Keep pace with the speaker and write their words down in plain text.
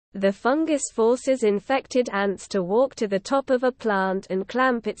The fungus forces infected ants to walk to the top of a plant and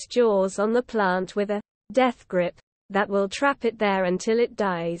clamp its jaws on the plant with a death grip that will trap it there until it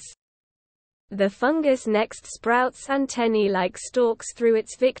dies. The fungus next sprouts antennae-like stalks through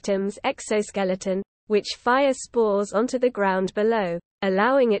its victim's exoskeleton, which fire spores onto the ground below,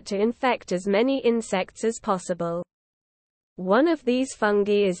 allowing it to infect as many insects as possible. One of these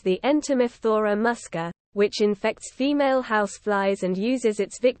fungi is the Entomophthalma musca, which infects female houseflies and uses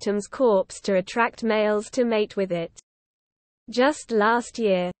its victim's corpse to attract males to mate with it. Just last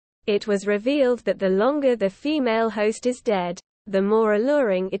year, it was revealed that the longer the female host is dead, the more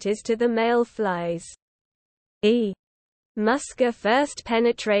alluring it is to the male flies. E. musca first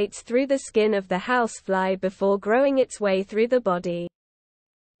penetrates through the skin of the housefly before growing its way through the body,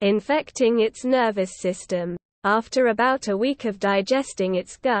 infecting its nervous system. After about a week of digesting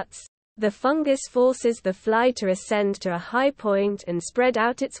its guts, the fungus forces the fly to ascend to a high point and spread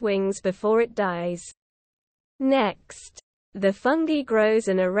out its wings before it dies. Next, the fungi grows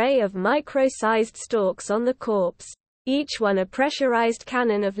an array of micro-sized stalks on the corpse, each one a pressurized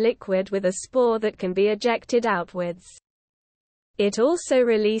cannon of liquid with a spore that can be ejected outwards. It also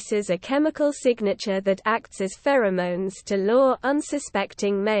releases a chemical signature that acts as pheromones to lure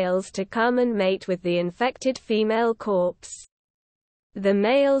unsuspecting males to come and mate with the infected female corpse. The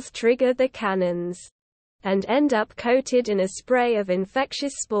males trigger the cannons and end up coated in a spray of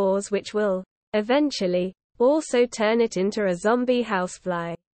infectious spores which will, eventually, also turn it into a zombie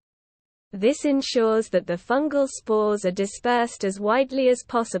housefly. This ensures that the fungal spores are dispersed as widely as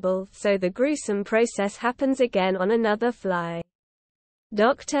possible so the gruesome process happens again on another fly.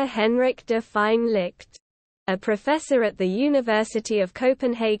 Dr. Henrik de Fijn Licht, a professor at the University of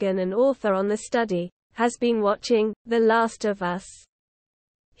Copenhagen and author on the study, has been watching The Last of Us.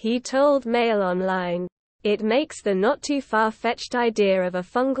 He told Mail Online, "It makes the not too far-fetched idea of a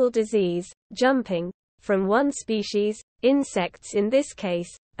fungal disease, jumping from one species, insects in this case,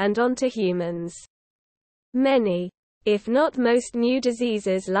 and onto humans. Many, if not most new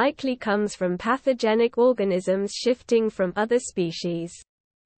diseases likely comes from pathogenic organisms shifting from other species.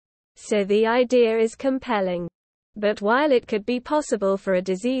 So the idea is compelling. But while it could be possible for a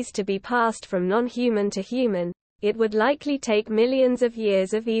disease to be passed from non-human to human, it would likely take millions of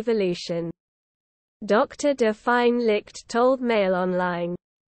years of evolution." Dr. de Fijn Licht told Mail Online.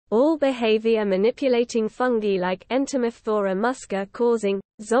 All behavior manipulating fungi like Entomophthalma musca causing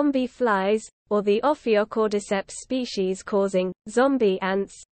zombie flies, or the Ophiocordyceps species causing zombie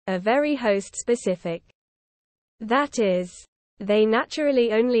ants, are very host-specific. That is, they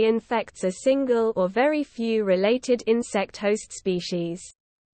naturally only infect a single or very few related insect host species.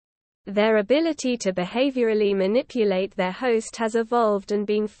 Their ability to behaviorally manipulate their host has evolved and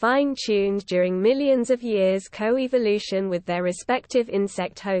been fine-tuned during millions of years co-evolution with their respective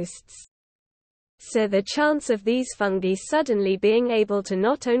insect hosts. So the chance of these fungi suddenly being able to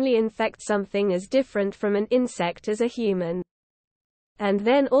not only infect something as different from an insect as a human, and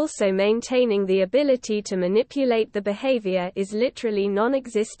then also maintaining the ability to manipulate the behavior is literally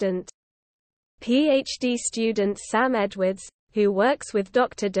non-existent. PhD student Sam Edwards, who works with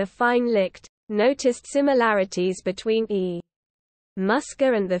Dr. de Fijn Licht, noticed similarities between E.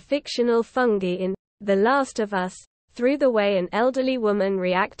 musca and the fictional fungi in The Last of Us, through the way an elderly woman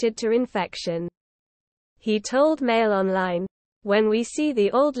reacted to infection. He told Mail Online, "When we see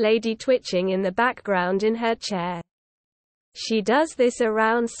the old lady twitching in the background in her chair. She does this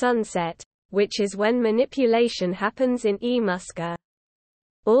around sunset, which is when manipulation happens in E. musca.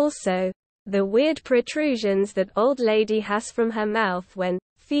 Also, the weird protrusions that old lady has from her mouth when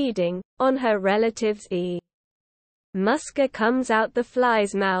feeding on her relatives E. musca comes out the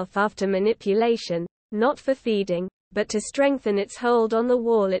fly's mouth after manipulation, not for feeding, but to strengthen its hold on the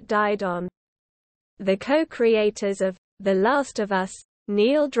wall it died on." The co-creators of The Last of Us,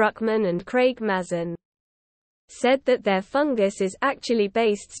 Neil Druckmann and Craig Mazin, said that their fungus is actually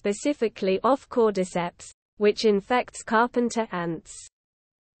based specifically off cordyceps, which infects carpenter ants.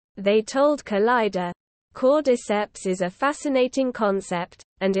 They told Collider, "Cordyceps is a fascinating concept,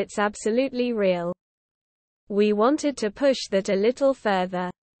 and it's absolutely real. We wanted to push that a little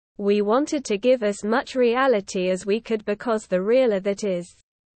further. We wanted to give as much reality as we could because the realer that is,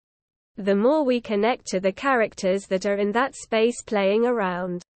 the more we connect to the characters that are in that space playing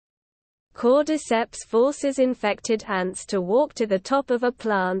around." Cordyceps forces infected ants to walk to the top of a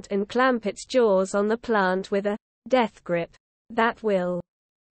plant and clamp its jaws on the plant with a death grip that will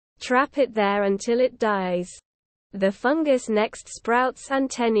trap it there until it dies. The fungus next sprouts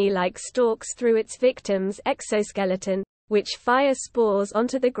antennae-like stalks through its victim's exoskeleton, which fire spores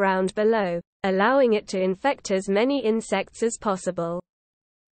onto the ground below, allowing it to infect as many insects as possible.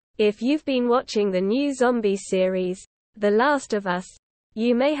 If you've been watching the new zombie series, The Last of Us,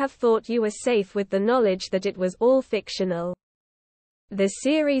 you may have thought you were safe with the knowledge that it was all fictional. The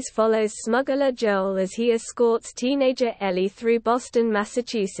series follows smuggler Joel as he escorts teenager Ellie through Boston,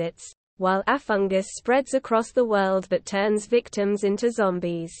 Massachusetts, while a fungus spreads across the world that turns victims into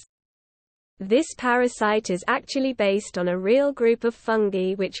zombies. This parasite is actually based on a real group of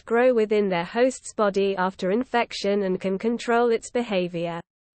fungi which grow within their host's body after infection and can control its behavior.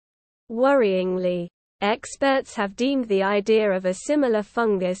 Worryingly, experts have deemed the idea of a similar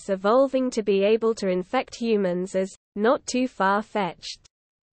fungus evolving to be able to infect humans as not too far-fetched.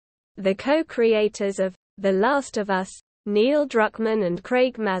 The co-creators of The Last of Us, Neil Druckmann and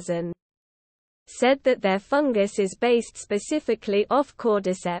Craig Mazin, said that their fungus is based specifically off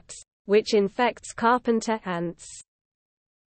cordyceps, which infects carpenter ants.